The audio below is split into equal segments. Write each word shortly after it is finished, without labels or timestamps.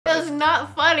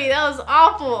not funny. That was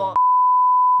awful.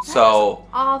 So,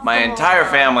 Awful. my entire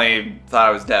family thought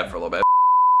I was dead for a little bit.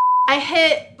 I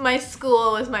hit my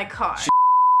school with my car.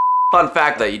 Fun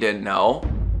fact that you didn't know.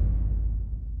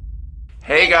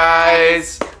 Hey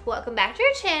guys! Welcome back to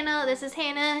our channel. This is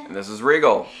Hannah. And this is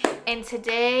Regal. And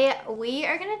today we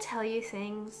are going to tell you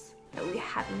things that we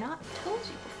have not told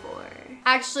you before.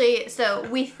 Actually, so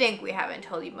we think we haven't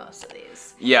told you most of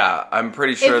these. Yeah, I'm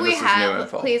pretty sure this is new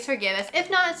info. Please forgive us. If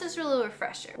not, it's just a little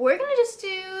refresher. We're gonna just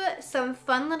do some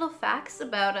fun little facts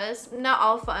about us. Not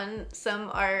all fun, some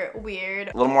are weird.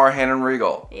 A little more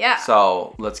hannahandregal. Yeah.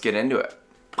 So let's get into it.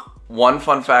 One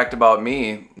fun fact about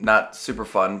me, not super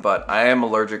fun, but I am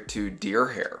allergic to deer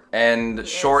hair and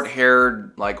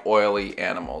short-haired, like oily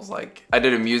animals. Like I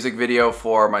did a music video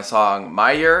for my song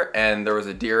My Year and there was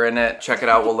a deer in it. Check it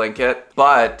out, we'll link it.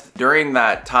 But during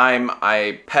that time,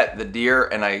 I pet the deer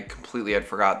and I completely had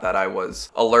forgot that I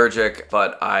was allergic,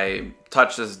 but I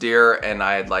touched this deer and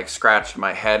I had like scratched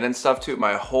my head and stuff too.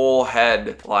 My whole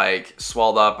head like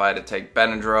swelled up. I had to take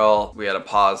Benadryl. We had to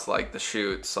pause like the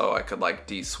shoot so I could like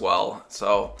de-swell.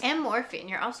 So and morphine.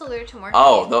 You're also allergic to morphine.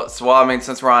 Oh, well, I mean,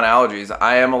 since we're on allergies,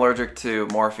 I am allergic to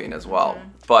morphine as well.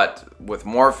 But with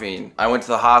morphine, I went to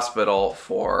the hospital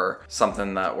for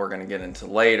something that we're gonna get into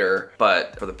later.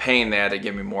 But for the pain, they had to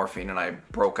give me morphine and I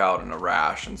broke out in a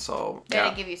rash. And so, they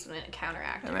had to give you something to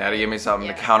counteract it. And they had to give me something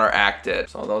to counteract it.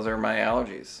 So those are my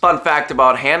allergies. Fun fact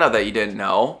about Hannah that you didn't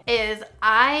know is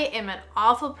I am an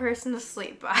awful person to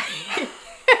sleep by.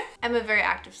 I'm a very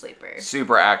active sleeper.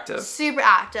 Super active. Super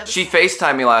active. She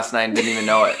FaceTimed me last night and didn't even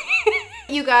know it.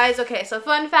 You guys, okay, so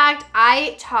fun fact,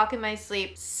 I talk in my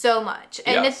sleep so much.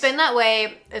 And it's been that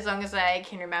way as long as I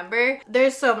can remember.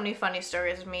 There's so many funny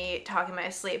stories of me talking in my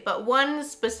sleep, but one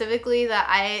specifically that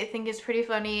I think is pretty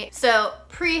funny. So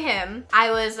pre-him,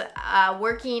 I was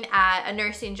working at a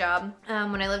nursing job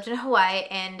when I lived in Hawaii,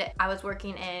 and I was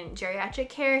working in geriatric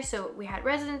care. So we had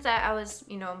residents that I was,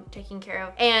 you know, taking care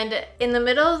of. And in the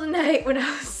middle of the night when I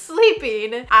was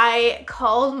sleeping, I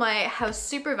called my house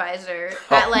supervisor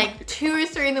at like 2 or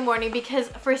 3 in the morning because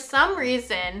for some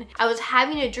reason I was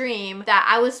having a dream that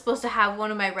I was supposed to have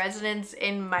one of my residents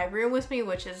in my room with me,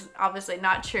 which is obviously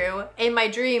not true. In my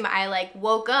dream, I like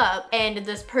woke up and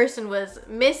this person was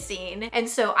missing. And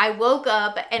so I woke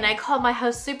up and I called my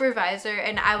house supervisor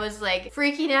and I was like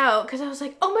freaking out because I was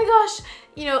like, oh my gosh,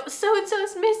 you know, so-and-so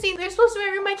is missing. They're supposed to be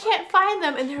in my room. I can't find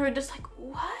them. And they were just like,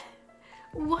 what?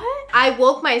 What? I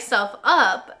woke myself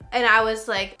up and I was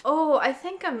like, oh, I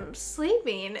think I'm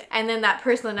sleeping. And then that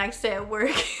person the next day at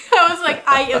work, I was like,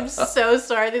 I am so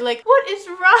sorry. They're like, what is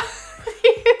wrong with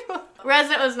you?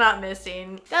 Resident was not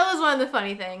missing. That was one of the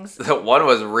funny things. One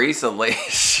was recently.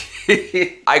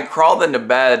 I crawled into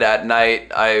bed at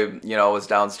night. I, was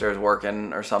downstairs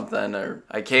working or something, or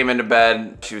I came into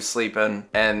bed, she was sleeping,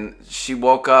 and she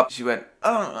woke up, she went,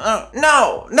 oh,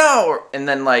 no. And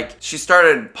then like, she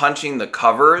started punching the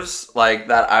covers like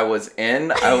that I was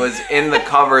in. I was in the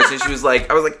covers and she was like,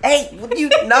 I was like, hey, would you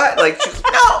not? Like, she was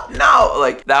like, no.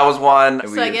 Like, that was one.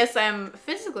 So I guess I'm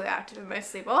physically active in my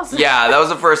sleep also. Yeah, that was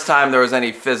the first time there was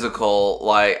any physical,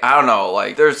 like, I don't know,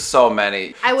 like, there's so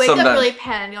many. I wake up really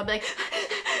panicked, I'll be like,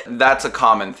 that's a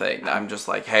common thing. I'm just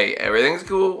like, hey, everything's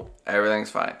cool. Everything's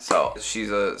fine. So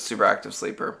she's a super active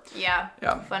sleeper. Yeah.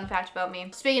 Fun fact about me.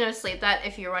 Speaking of sleep, that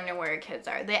if you're wondering where your kids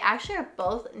are, they actually are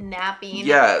both napping.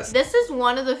 Yes. This is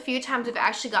one of the few times I've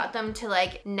actually got them to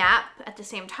like nap at the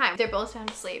same time. They're both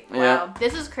sound asleep. Wow. Yeah.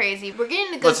 This is crazy. We're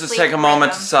getting a good Let's just take a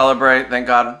moment to celebrate. Thank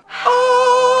God.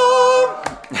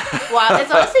 Wow,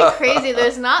 it's honestly crazy.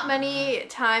 There's not many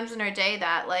times in our day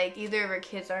that like either of our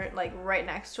kids aren't like right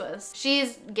next to us.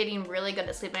 She's getting really good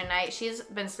at sleeping at night. She's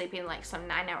been sleeping like some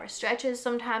 9-hour stretches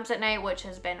sometimes at night, which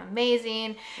has been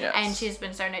amazing. Yes. And she's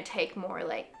been starting to take more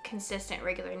like consistent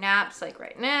regular naps like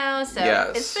right now. So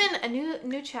it's been a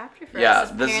new chapter for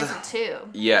us as parents of 2.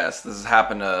 Yes, this has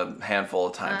happened a handful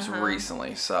of times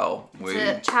recently. So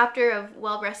it's a chapter of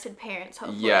well-rested parents,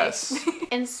 hopefully. Yes.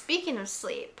 And speaking of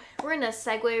sleep, we're gonna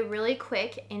segue really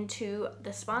quick into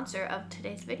the sponsor of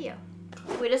today's video.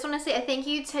 We just want to say a thank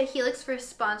you to Helix for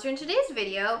sponsoring today's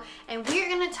video, and we're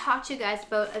going to talk to you guys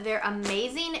about their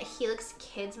amazing Helix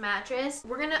Kids mattress.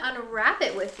 We're going to unwrap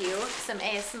it with you, some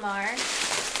ASMR.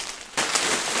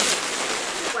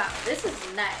 Wow, this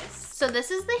is nice. So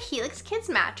this is the Helix Kids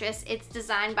mattress. It's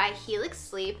designed by Helix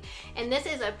Sleep, and this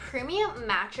is a premium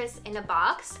mattress in a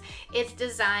box. It's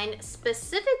designed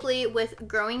specifically with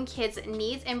growing kids'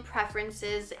 needs and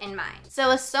preferences in mind. So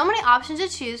with so many options to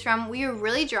choose from, we are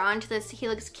really drawn to this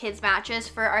Helix Kids mattress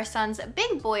for our son's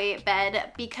big boy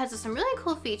bed because of some really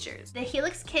cool features. The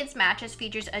Helix Kids mattress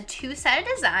features a two-sided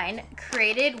design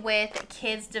created with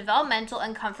kids' developmental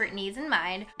and comfort needs in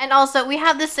mind. And also, we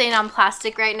have this sitting on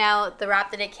plastic right now, the wrap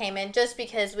that it came in, just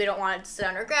because we don't want it to sit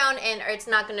underground, and it's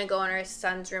not going to go in our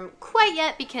son's room quite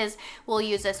yet because we'll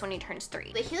use this when he turns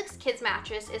 3. The Helix Kids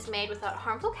mattress is made without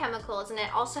harmful chemicals, and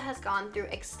it also has gone through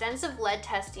extensive lead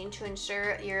testing to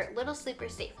ensure your little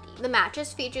sleeper's safety. The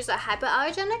mattress features a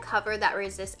hypoallergenic cover that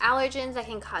resists allergens that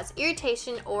can cause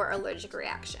irritation or allergic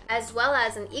reaction, as well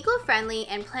as an eco-friendly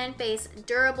and plant-based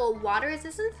durable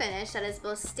water-resistant finish that is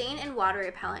both stain and water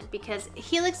repellent because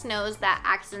Helix knows that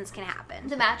accidents can happen.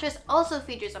 The mattress also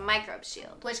features a microbe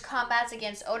shield, which combats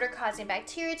against odor-causing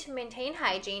bacteria to maintain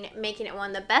hygiene, making it one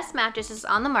of the best mattresses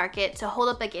on the market to hold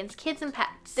up against kids and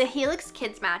pets. The Helix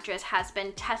Kids mattress has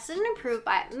been tested and approved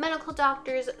by medical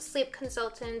doctors, sleep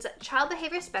consultants, child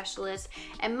behavior specialists,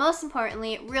 and most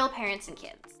importantly, real parents and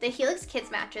kids. The Helix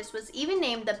Kids mattress was even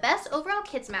named the best overall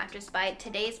kids mattress by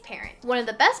Today's Parent. One of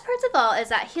the best parts of all is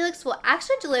that Helix will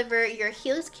actually deliver your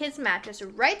Helix Kids mattress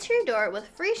right to your door with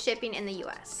free shipping in the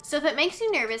US. So if it makes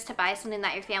you nervous to buy something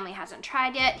that your family hasn't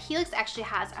tried yet, Helix actually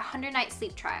has a 100-night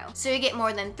sleep trial. So you get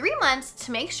more than 3 months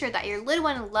to make sure that your little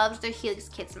one loves their Helix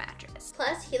Kids mattress.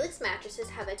 Plus, Helix mattresses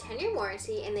have a 10-year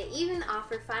warranty, and they even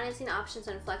offer financing options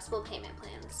and flexible payment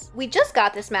plans. We just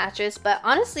got this mattress, but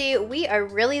honestly, we are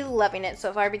really loving it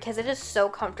so far because it is so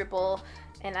comfortable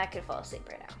and I could fall asleep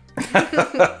right now.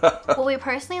 What we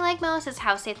personally like most is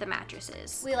how safe the mattress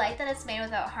is. We like that it's made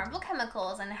without harmful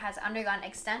chemicals and it has undergone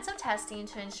extensive testing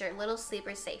to ensure little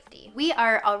sleepers' safety. We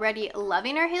are already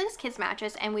loving our Helix Kids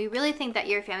mattress, and we really think that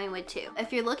your family would too.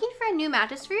 If you're looking for a new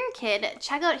mattress for your kid,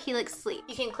 check out Helix Sleep.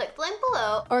 You can click the link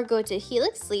below or go to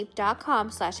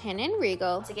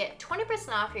helixsleep.com/hannahandregal to get 20%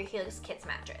 off your Helix Kids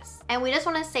mattress. And we just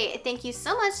want to say thank you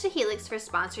so much to Helix for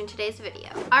sponsoring today's video.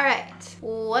 Alright,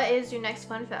 what is your next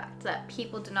fun fact that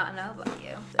people do not know about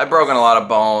you? I've broken a lot of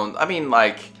bones. I mean,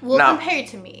 like, well, compared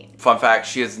to me. Fun fact,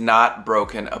 she has not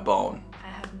broken a bone. I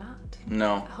have not.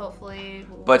 No. Hopefully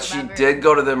we'll But remember. She did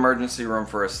go to the emergency room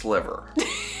for a sliver.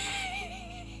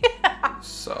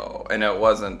 So, and it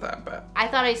wasn't that bad. I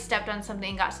thought I stepped on something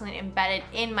and got something embedded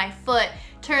in my foot.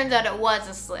 Turns out it was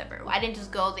a sliver. I didn't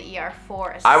just go to the ER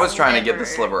for a sliver. I was trying to get the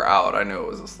sliver out. I knew it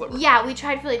was a sliver. Yeah, we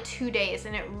tried for like 2 days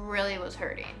and it really was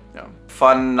hurting. Yeah.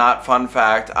 Fun, not fun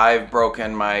fact, I've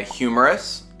broken my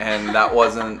humerus. And that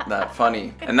wasn't that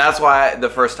funny. And that's why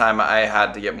the first time I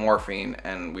had to get morphine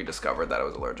and we discovered that I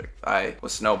was allergic. I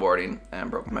was snowboarding and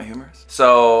broke my humerus.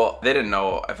 So they didn't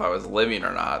know if I was living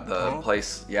or not. The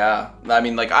place, yeah. I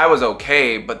mean, like, I was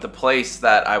okay, but the place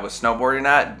that I was snowboarding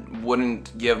at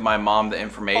wouldn't give my mom the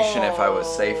information if I was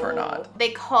safe or not. They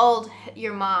called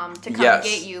your mom to come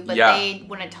get you, but they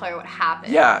wouldn't tell her what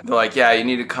happened. Yeah, they're like, yeah, you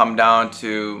need to come down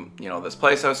to, you know, this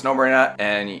place I was snowboarding at,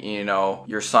 and, you know,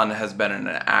 your son has been in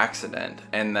an accident.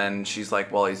 And then she's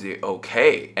like, well, is he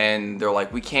okay? And they're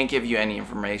like, we can't give you any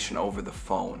information over the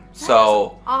phone.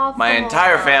 So my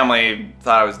entire family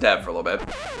thought I was dead for a little bit.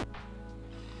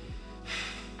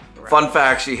 Fun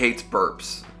fact, she hates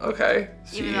burps. Okay.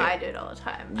 Even though I do it all the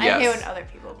time. Yes. I hate when other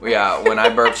people burp. Yeah, when I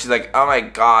burp, she's like, oh my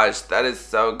gosh, that is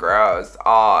so gross.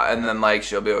 Oh, and then like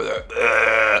she'll be over there.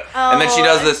 And then she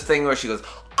does this thing where she goes,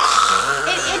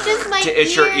 it itches my ears. To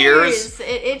itch your ears.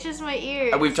 It itches my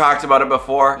ears. We've talked about it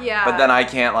before. Yeah. But then I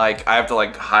can't, like, I have to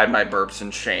like hide my burps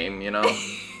in shame, you know?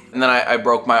 And then I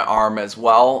broke my arm as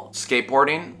well,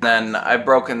 skateboarding. Then I've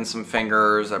broken some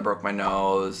fingers, I broke my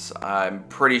nose. I'm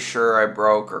pretty sure I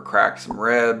broke or cracked some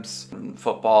ribs.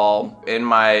 Football, in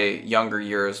my younger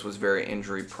years, was very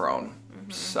injury prone.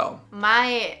 So.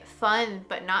 My fun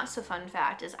but not so fun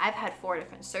fact is I've had 4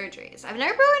 different surgeries. I've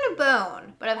never broken a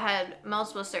bone, but I've had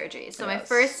multiple surgeries. So my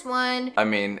first one. I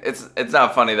mean, it's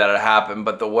not funny that it happened,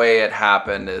 but the way it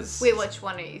happened is. Wait, which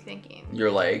one are you thinking? Your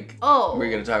leg. Oh. Were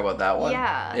you gonna talk about that one?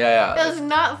 Yeah. Yeah. That was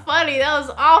not funny. That was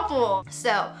awful.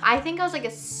 So I think I was like a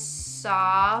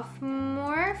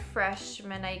sophomore,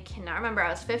 freshman, I cannot remember. I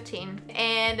was 15,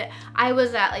 and I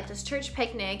was at like this church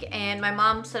picnic, and my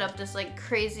mom set up this like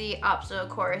crazy obstacle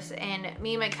course, and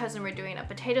me and my cousin were doing a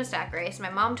potato sack race.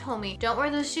 My mom told me, don't wear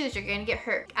those shoes, you're gonna get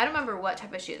hurt. I don't remember what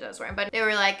type of shoes I was wearing, but they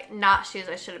were like not shoes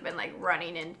I should have been like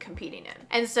running and competing in.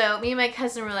 And so me and my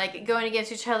cousin were like going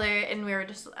against each other, and we were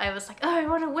just, I was like, oh, I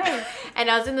want to win.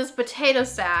 And I was in this potato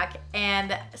sack,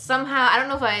 and somehow, I don't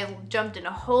know if I jumped in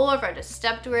a hole or if I just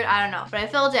stepped to it, I don't know, but I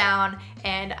fell down,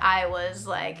 and I was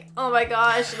like, oh my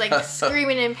gosh, like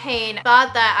screaming in pain.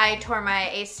 Thought that I tore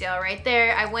my ACL right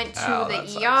there. I went to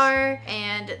the ER,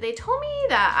 and they told me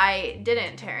that I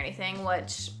didn't tear anything,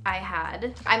 which I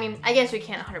had. I mean, I guess we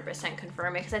can't 100%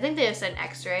 confirm it, because I think they just said an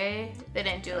x-ray. They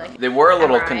didn't do like They were a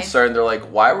little MRI. concerned. They're like,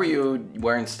 why were you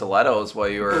wearing stilettos while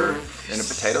you were in a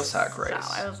potato sack race? No,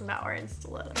 I was not wearing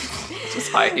stilettos.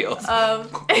 Just high heels.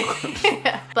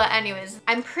 But anyways,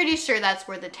 I'm pretty sure that's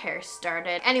where the tear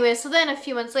started. Anyway, so then a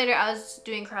few months later, I was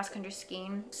doing cross-country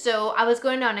skiing. So I was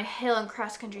going down a hill in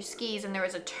cross-country skis, and there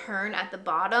was a turn at the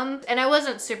bottom. And I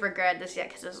wasn't super good at this yet,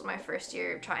 because this was my first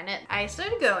year of trying it. I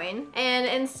started going, and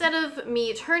instead of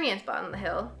me turning at the bottom of the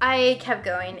hill, I kept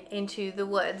going into the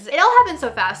woods. It all happened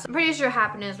so fast. I'm pretty sure what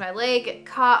happened is my leg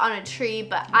caught on a tree,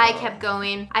 but I kept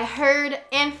going. I heard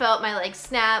and felt my leg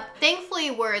snap.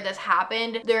 Thankfully, where this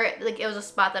happened, it was a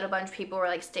spot that a bunch of people were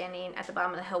like standing at the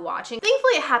bottom of the hill watching.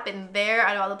 Thankfully, it happened there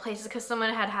out of all the places, because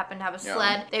someone had happened to have a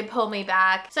sled. They pulled me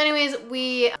back. So anyways,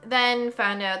 we then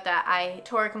found out that I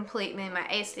tore completely my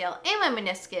ACL and my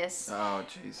meniscus. Oh,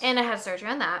 jeez. And I had surgery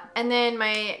on that. And then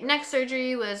my next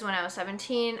surgery was when I was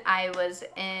 17. I was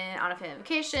on a family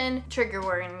vacation. Trigger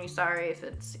warning, sorry if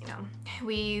it's, you know.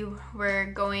 We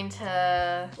were going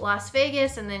to Las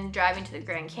Vegas and then driving to the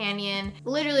Grand Canyon.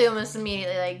 Literally almost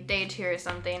immediately, like day 2 or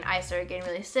something, I started getting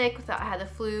really sick. Thought I had the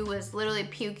flu, was literally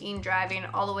puking, driving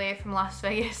all the way from Las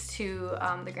Vegas to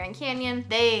the Grand Canyon.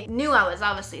 They knew I was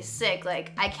obviously sick.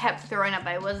 Like, I kept throwing up.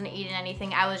 I wasn't eating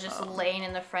anything. I was just laying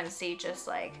in the front seat, just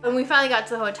like. When we finally got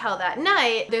to the hotel that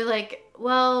night, they're like,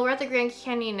 well, we're at the Grand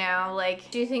Canyon now. Like,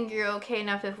 do you think you're okay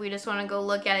enough if we just want to go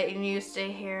look at it and you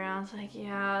stay here? And I was like,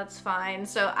 yeah, it's fine.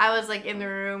 So I was like in the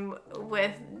room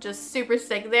with just super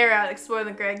sick. They're out exploring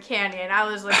the Grand Canyon. I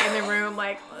was like in the room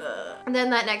like, ugh. And then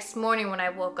that next morning when I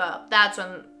woke up, that's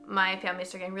when my family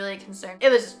started getting really concerned. It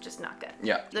was just not good.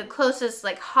 Yeah. The closest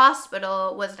like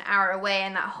hospital was an hour away,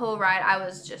 and that whole ride I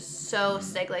was just so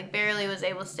sick, like barely was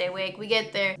able to stay awake. We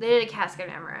get there, they did a CAT scan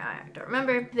MRI, I don't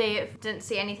remember. They didn't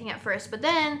see anything at first, but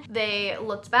then they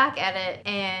looked back at it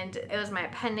and it was my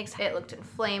appendix. It looked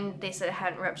inflamed. They said it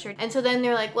hadn't ruptured. And so then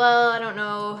they're like, well, I don't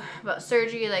know about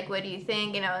surgery, like what do you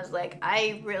think? And I was like,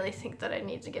 I really think that I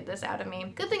need to get this out of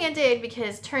me. Good thing I did,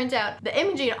 because turns out the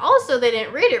imaging also, they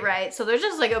didn't read it right. So there's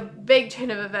just like a big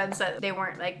chain of events that they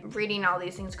weren't like reading all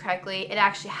these things correctly. It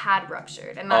actually had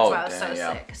ruptured, and that's why I was so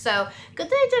sick. So good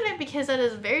thing I did it, because that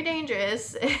is very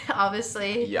dangerous,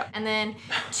 obviously. Yeah. And then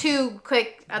 2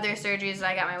 quick other surgeries.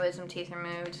 I got my wisdom teeth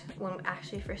removed when we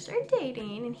actually first started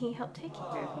dating, and he helped take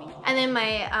care of me. And then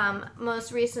my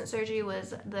most recent surgery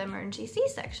was the emergency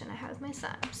C-section I had with my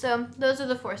son. So those are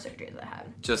the 4 surgeries I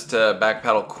had. Just to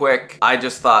backpedal quick, I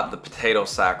just thought the potato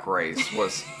sack race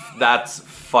was that's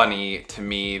funny to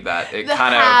me, that it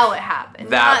kind of how it happened.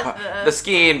 That the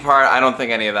skiing part, I don't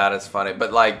think any of that is funny,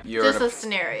 but like you're just a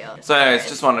scenario. So anyways,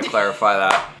 just wanted to clarify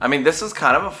that. I mean, this is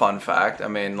kind of a fun fact. I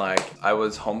mean, like, I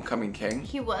was homecoming king.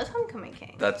 He was homecoming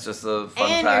king. That's just a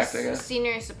fun and fact, I your guess.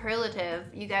 senior superlative,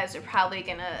 you guys are probably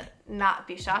gonna not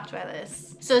be shocked by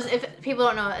this. So if people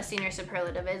don't know what a senior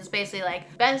superlative is, it's basically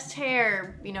like best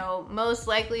hair, you know, most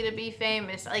likely to be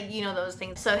famous, like, you know, those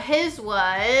things. So his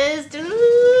was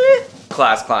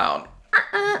class clown.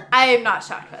 I am not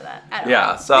shocked by that at all.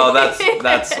 Yeah, so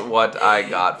that's what I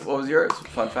got. What was yours?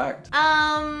 Fun fact.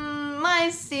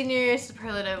 My senior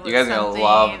superlative was you guys are something gonna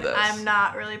love this. I'm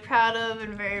not really proud of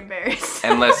and very embarrassed.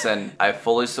 And listen, I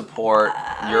fully support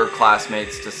your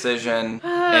classmates' decision in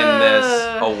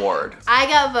this award. I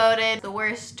got voted the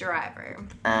worst driver.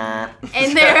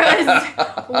 And there was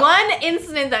one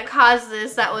incident that caused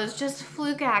this that was just a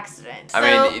fluke accident.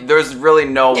 I mean, there's really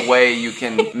no way you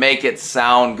can make it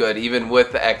sound good, even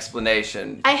with the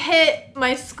explanation. I hit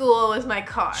my school with my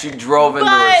car. She drove into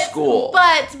her school.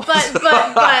 But let's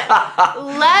backpedal.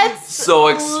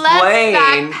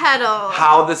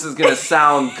 How this is gonna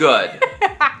sound good.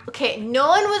 Okay, no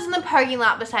one was in the parking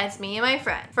lot besides me and my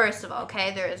friend. First of all,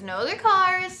 okay, there is no other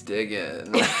cars. Dig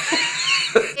in.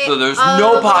 So there's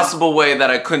no possible way that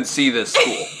I couldn't see this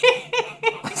school.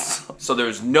 So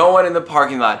there's no one in the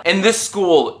parking lot. And this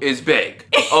school is big,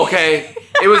 okay?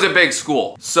 It was a big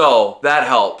school. So that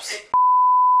helps.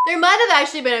 There might have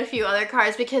actually been a few other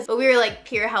cars because we were like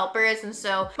peer helpers, and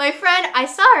so my friend, I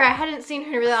saw her, I hadn't seen her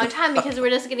in a really long time because we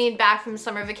were just getting back from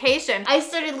summer vacation. I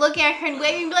started looking at her and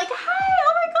waving and be like, hi,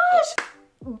 oh my gosh.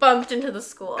 Bumped into the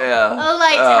school. Yeah. A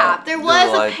light tap. There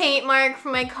was a paint mark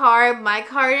from my car. My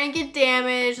car didn't get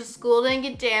damaged. The school didn't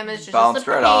get damaged. Just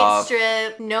a paint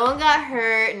strip. No one got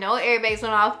hurt. No airbags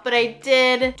went off. But I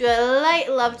did do a light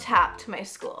love tap to my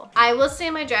school. I will say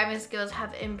my driving skills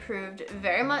have improved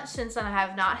very much since then. I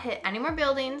have not hit any more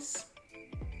buildings.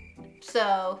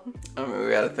 So. I mean,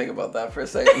 we gotta think about that for a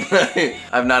second.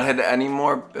 I've not hit any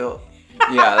more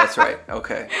Yeah, that's right.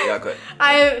 Okay. Yeah, good.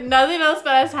 Nothing else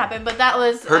bad has happened, but that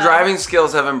was... Her driving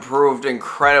skills have improved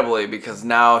incredibly because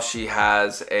now she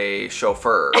has a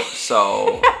chauffeur.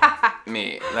 So,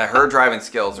 her driving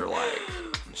skills are like...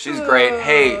 She's great.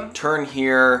 Hey, turn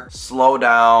here, slow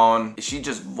down. She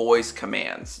just voice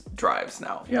commands drives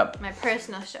now. Yep. My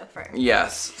personal chauffeur.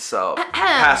 Yes. So,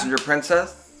 passenger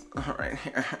princess. Right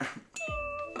here.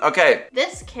 Okay.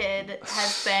 This kid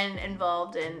has been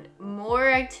involved in more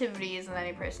activities than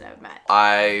any person I've met.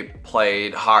 I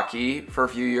played hockey for a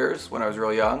few years when I was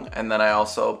real young, and then I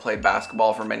also played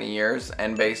basketball for many years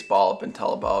and baseball up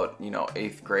until about,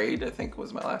 8th grade, I think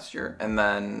was my last year. And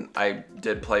then I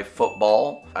did play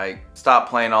football. I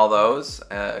stopped playing all those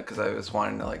because I was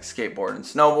wanting to like skateboard and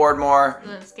snowboard more.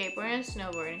 And then skateboarding and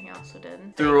snowboarding he also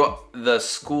did. Through the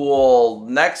school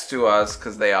next to us,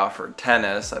 because they offered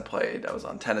tennis, I was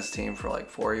on tennis team for like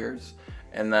 4 years.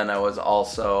 And then I was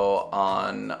also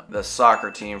on the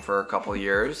soccer team for a couple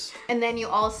years. And then you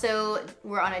also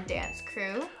were on a dance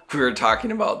crew. We were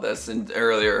talking about this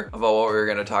earlier about what we were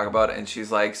going to talk about, and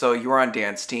she's like, so you were on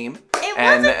dance team? It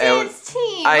was a dance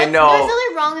team. I know. There's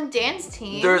nothing wrong with dance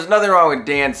team. There's nothing wrong with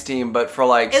dance team, but for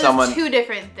like someone... It was two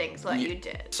different things what you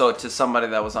did. So to somebody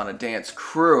that was on a dance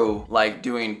crew, like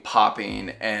doing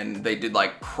popping, and they did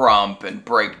like crump and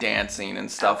break dancing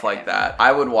and stuff like that,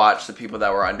 I would watch the people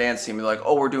that were on dance team and be like,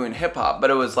 oh, we're doing hip hop,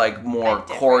 but it was like more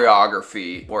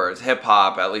choreography, whereas hip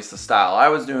hop, at least the style I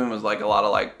was doing, was like a lot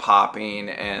of like popping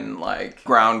and like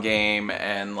ground game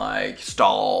and like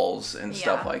stalls and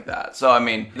stuff like that. So I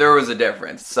mean, there was a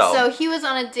difference. So he was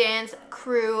on a dance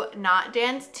crew, not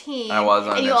dance team. I was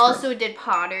on a dance crew. And you also did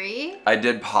pottery. I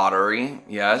did pottery,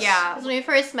 yes. Yeah. When we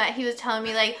first met, he was telling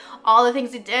me like all the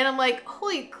things he did. I'm like,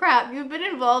 holy crap, you've been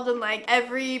involved in like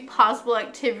every possible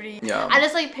activity. Yeah. I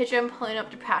just like picture him pulling up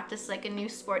to practice like a new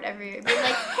sport every year. Being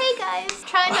like, hey guys,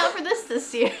 trying out for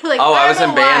this year. Like, I was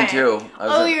in band too. You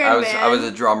were in band. I was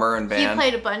a drummer in band. He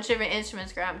played a bunch of different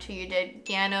instruments growing up too. You did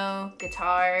piano,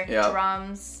 guitar,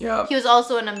 drums. Yeah. He was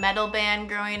also in a metal band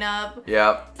growing up.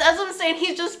 Yeah. That's what I'm saying.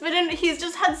 He's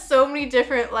just had so many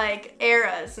different like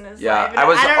eras in his life. And I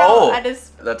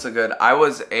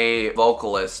was a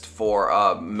vocalist for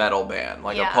a metal band,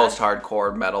 like a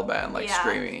post-hardcore metal band, like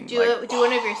screaming. Do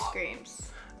one of your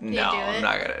screams. No, I'm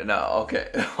not gonna. No, okay.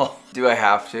 Do I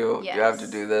have to? Yes. Do I have to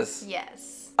do this? Yes.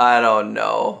 I don't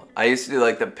know. I used to do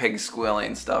like the pig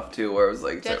squealing stuff too, where it was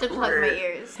like... Do I have to plug my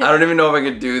ears? I don't even know if I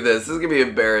could do this. This is gonna be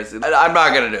embarrassing. I'm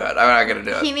not gonna do it. I'm not gonna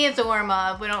do it. He needs to warm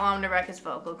up. We don't want him to wreck his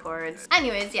vocal cords.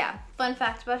 Anyways, yeah. Fun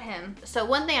fact about him. So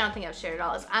one thing I don't think I've shared at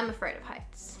all is I'm afraid of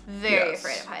heights. Very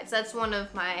afraid of heights. That's one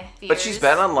of my fears. But she's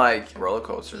been on like roller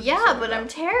coasters. Yeah, but I'm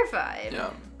terrified. Yeah.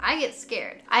 I get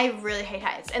scared. I really hate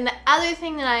heights. And the other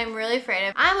thing that I'm really afraid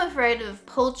of, I'm afraid of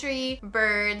poultry,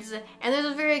 birds, and there's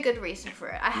a very good reason for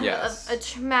it. I have a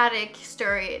traumatic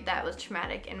story that was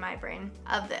traumatic in my brain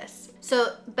of this.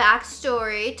 So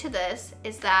backstory to this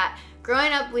is that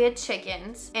growing up, we had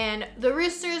chickens, and the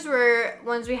roosters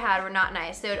ones we had were not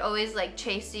nice. They would always like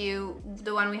chase you.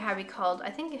 The one we had, we called,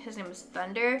 I think his name was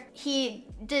Thunder. He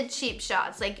did cheap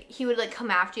shots. Like he would like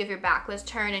come after you if your back was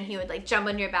turned, and he would like jump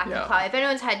on your back and claw. If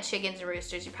anyone's had chickens and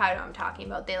roosters, you probably know what I'm talking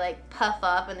about. They like puff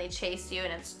up and they chase you,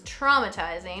 and it's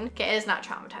traumatizing. Okay, it's not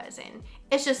traumatizing.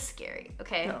 It's just scary,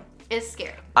 okay? No. It's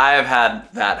scary. I have had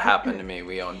that happen to me.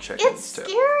 We own chickens too. It's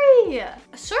scary.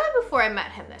 Shortly before I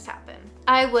met him, this happened.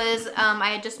 I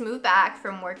had just moved back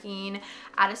from working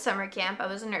at a summer camp. I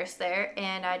was a nurse there,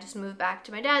 and I just moved back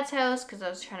to my dad's house because I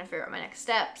was trying to figure out my next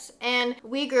steps. And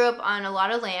we grew up on a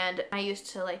lot of land. I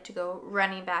used to like to go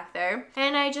running back there.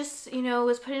 And I just,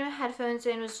 was putting my headphones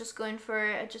in, was just going for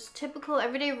a just typical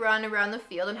everyday run around the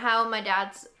field. And how my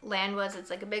dad's land was, it's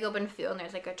like a big open field, and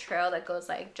there's like a trail that goes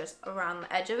like just around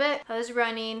the edge of it. I was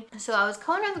running. So I was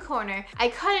going around the corner. I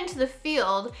cut into the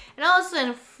field and all of a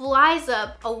sudden flies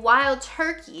up a wild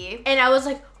turkey. And I was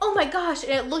like, oh my gosh.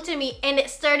 And it looked at me and it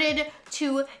started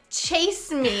to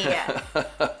chase me.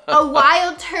 A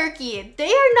wild turkey. They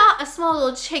are not a small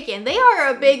little chicken. They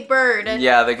are a big bird.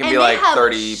 Yeah, they can be like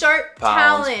 30 sharp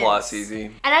pounds talons. plus easy.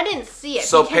 And I didn't see it.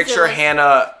 So picture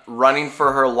Hannah running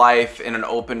for her life in an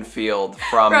open field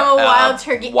from a wild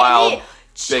turkey. Wild and it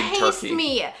big chased turkey.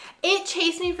 me. It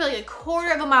chased me for like a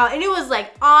quarter of a mile and it was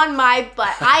like on my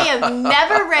butt. I have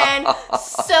never ran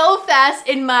so fast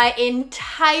in my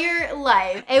entire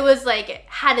life. It was like,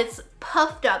 had its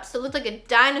puffed up, so it looked like a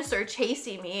dinosaur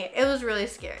chasing me. It was really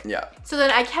scary. Yeah. So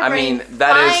then I kept running. I mean,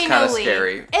 that is kind of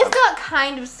scary. It's not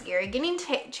kind of scary. Getting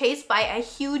chased by a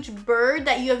huge bird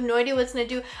that you have no idea what's gonna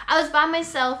do. I was by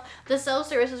myself. The cell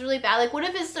service was really bad. Like, what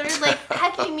if it started like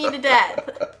pecking me to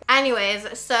death?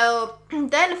 Anyways, so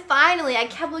then finally I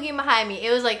kept looking behind me.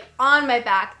 It was like on my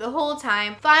back the whole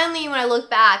time. Finally, when I looked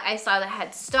back, I saw that it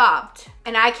had stopped.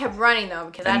 And I kept running though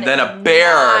because I didn't. And then a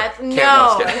bear.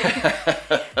 No.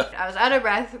 I was out of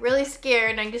breath, really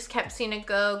scared, and I just kept seeing it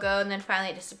go, and then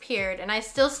finally it disappeared. And I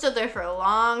still stood there for a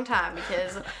long time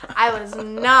because I was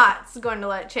not going to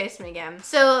let it chase me again.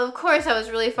 So of course I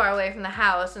was really far away from the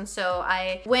house, and so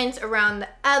I went around the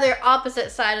other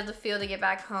opposite side of the field to get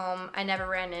back home. I never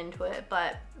ran into it,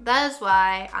 but that is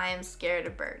why I am scared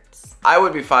of birds. I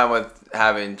would be fine with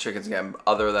having chickens again,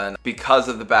 other than because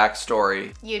of the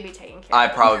backstory. You'd be taking care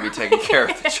I'd probably be taking care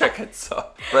of the chickens, so.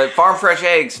 But farm fresh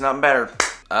eggs, nothing better.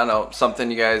 I don't know,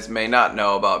 something you guys may not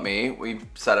know about me. We've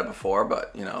said it before,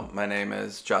 but you know, my name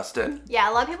is Justin. Yeah,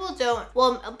 a lot of people don't,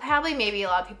 well, probably maybe a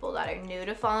lot of people that are new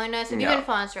to following us. If you've been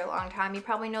following us for a long time, you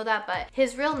probably know that, but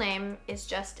his real name is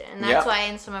Justin. And that's why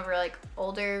in some of our like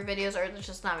older videos, or it's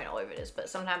just not even older videos, but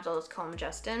sometimes I'll just call him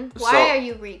Justin. Why are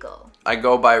you Regal? I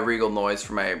go by Regal Noise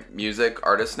for my music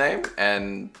artist name,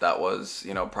 and that was,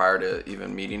 you know, prior to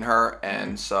even meeting her.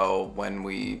 And so when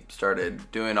we started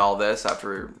doing all this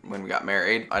when we got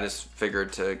married, I just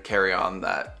figured to carry on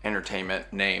that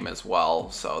entertainment name as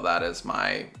well. So that is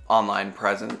my online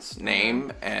presence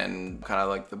name and kind of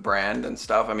like the brand and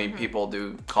stuff. I mean, people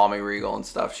do call me Regal and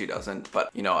stuff. She doesn't,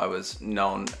 but you know, I was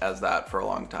known as that for a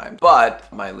long time.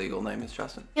 But my legal name is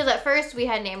Justin. Because at first we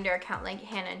had named our account like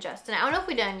Hannah and Justin. I don't know if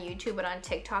we did on YouTube, but on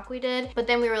TikTok we did. But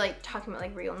then we were like talking about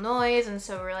like Regal Noise, and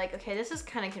so we're like, okay, this is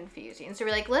kind of confusing. So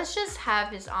we're like, let's just have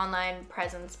his online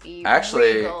presence be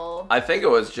Regal. I think it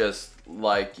was just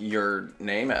like your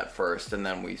name at first, and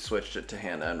then we switched it to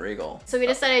Hannah and Regal. So we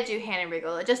decided to do Hannah and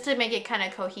Regal just to make it kind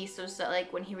of cohesive, so that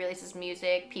like when he releases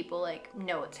music, people like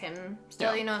know it's him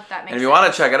still, you know, if that makes sense. And if you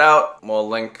want to check it out, we'll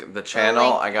link the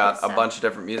channel. I got a bunch of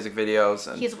different music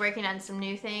videos, and he's working on some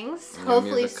new things,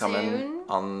 hopefully soon.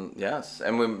 Yes,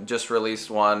 and we just released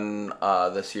one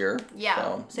this year. Yeah,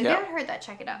 so if you haven't heard that,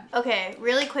 check it out. Okay,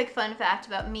 really quick fun fact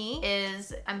about me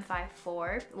is I'm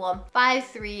 5'4", well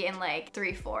 5'3" and like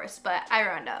 3/4, but I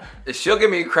round up. She'll give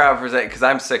me crap for saying, because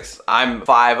I'm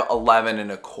 5'11"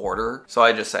 and a quarter. So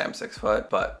I just say I'm 6 foot,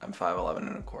 but I'm 5'11"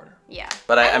 and a quarter. Yeah.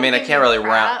 But I mean, I can't really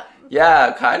round.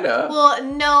 Yeah, kind of. Well,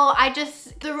 no,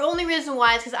 the only reason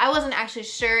why is because I wasn't actually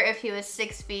sure if he was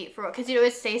 6 feet because you'd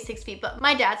always say 6 feet, but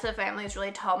my dad's side of the family is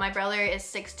really tall. My brother is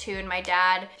 6'2", and my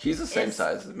dad He's the same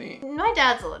size as me. My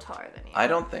dad's a little taller than you. I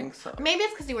don't think so. Maybe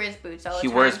it's because he wears boots all the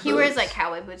time. He wears like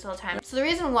cowboy boots all the time. So the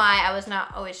reason why I was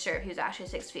not always sure if he was actually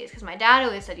 6 feet is because my dad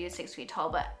always said he was 6 feet tall,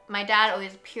 but my dad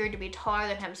always appeared to be taller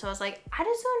than him. So I was like, I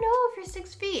just don't know if you're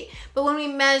 6 feet. But when we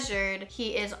measured,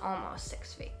 he is almost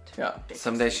 6 feet. Yeah.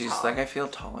 Someday she's like, I feel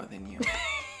taller than you.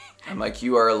 I'm like,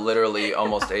 you are literally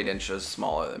almost 8 inches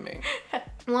smaller than me.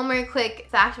 One more quick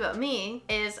fact about me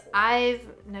is I've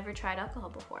never tried alcohol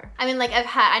before. I mean, like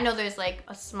I know there's like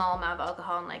a small amount of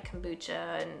alcohol in like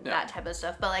kombucha and that type of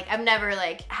stuff, but like I've never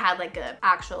like had like a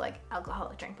actual like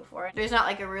alcoholic drink before. There's not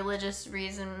like a religious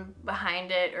reason behind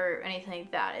it or anything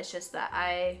like that. It's just that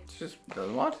I just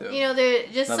doesn't want to. You know,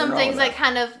 there's just some things that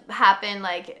kind of happen,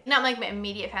 like not like my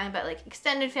immediate family, but like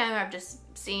extended family where I've just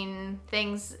seen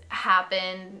things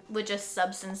happen with just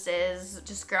substances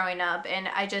just growing up, and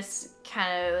I just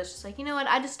kind of was just like, you know what,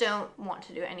 I just don't want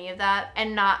to do any of that,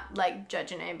 and not like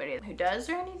judging anybody who does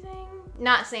or anything.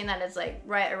 Not saying that it's like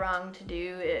right or wrong to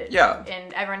do it. Yeah.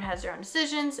 And everyone has their own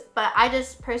decisions, but I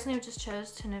just personally just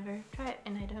chose to never try it,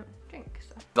 and I don't drink.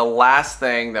 So. The last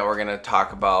thing that we're gonna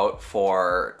talk about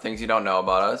for things you don't know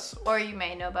about us, or you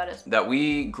may know about us, that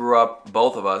we grew up,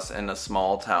 both of us, in a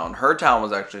small town. Her town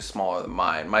was actually smaller than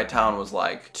mine. My town was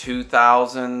like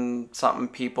 2,000 something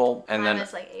people, and mine then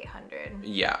was like 800.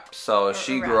 Yeah, so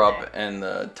she grew up in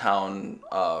the town.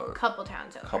 Couple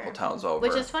towns over.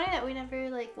 Which is funny that we never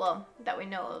that we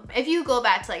know of. If you go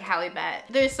back to like how we met,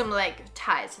 there's some like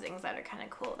ties to things that are kind of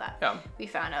cool that we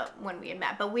found out when we had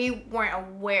met, but we weren't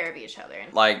aware of each other.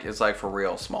 Like, it's like for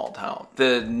real small town.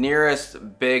 The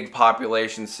nearest big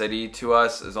population city to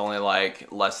us is only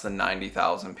like less than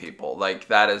 90,000 people. Like,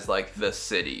 that is like the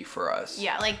city for us.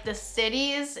 Yeah, like the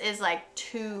cities is like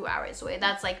 2 hours away.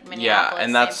 That's like Minneapolis, yeah,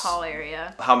 and that's St. Paul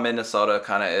area. How Minnesota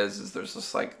kind of is there's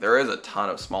just like, there is a ton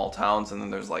of small towns, and then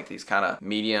there's like these kind of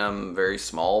medium, very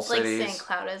small cities. Like St.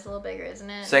 Cloud is a little bigger, isn't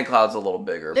it? St. Cloud's a little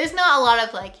bigger. There's not a lot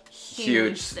of like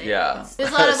huge cities. Yeah. There's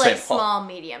a lot of like small,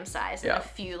 medium size, and a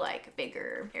few like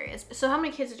bigger areas. So how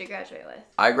many kids did you graduate with?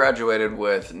 I graduated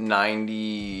with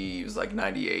 90, it was like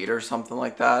 98 or something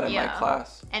like that in my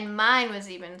class. And mine was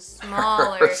even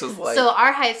smaller. So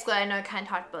our high school, I know I kind of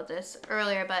talked about this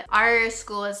earlier, but our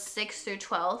school is 6th through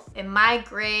 12th. In my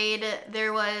grade,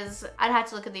 there was, I'd have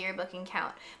to look at the yearbook and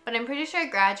count, but I'm pretty sure I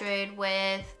graduated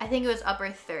with, I think it was upper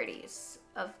 30s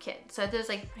of kids. So there's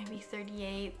like maybe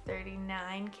 38,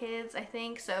 39 kids, I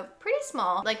think. So pretty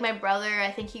small. Like my brother,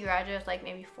 I think he graduated with like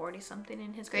maybe 40 something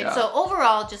in his grade. So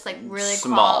overall, just like really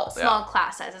small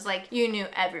class sizes. Like you knew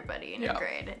everybody in your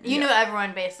grade. You knew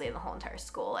everyone basically in the whole entire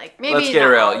school. Like maybe let's get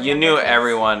real. You knew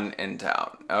everyone in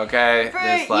town. Okay.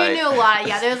 You knew a lot.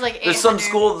 Yeah, there's like 800. There's some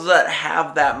schools that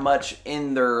have that much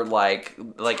in their like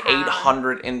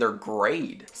 800 in their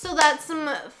grade. So that's some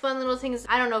fun little things.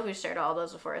 I don't know if we shared all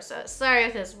those before. So sorry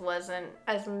if this wasn't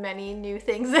as many new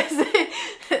things as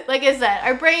like I said,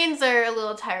 our brains are a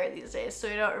little tired these days, so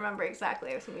we don't remember exactly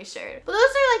everything we shared. But those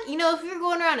are like, you know, if we were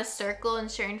going around a circle and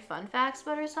sharing fun facts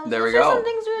about ourselves, those are some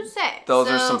things we would say. Those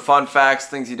are some fun facts,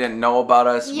 things you didn't know about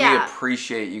us. Yeah. We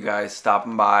appreciate you guys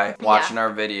stopping by, watching our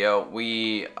video.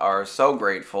 We are so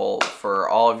grateful for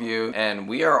all of you, and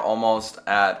we are almost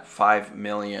at 5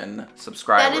 million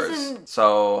subscribers.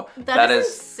 That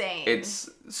is insane. It's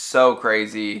so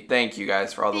crazy. Thank you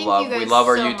guys for all the love. We love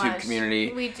our YouTube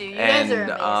community. We do. You guys are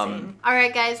amazing. All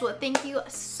right, guys. Well, thank you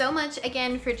so much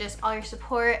again for just all your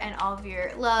support and all of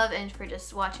your love, and for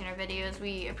just watching our videos.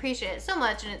 We appreciate it so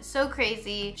much, and it's so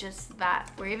crazy just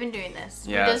that we're even doing this.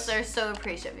 Yes. We just are so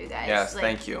appreciative of you guys. Yes,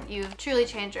 thank you. You've truly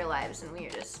changed our lives, and we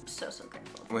are just so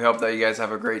grateful. We hope that you guys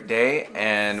have a great day,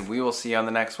 and we will see you on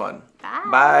the next one. Bye.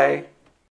 Bye.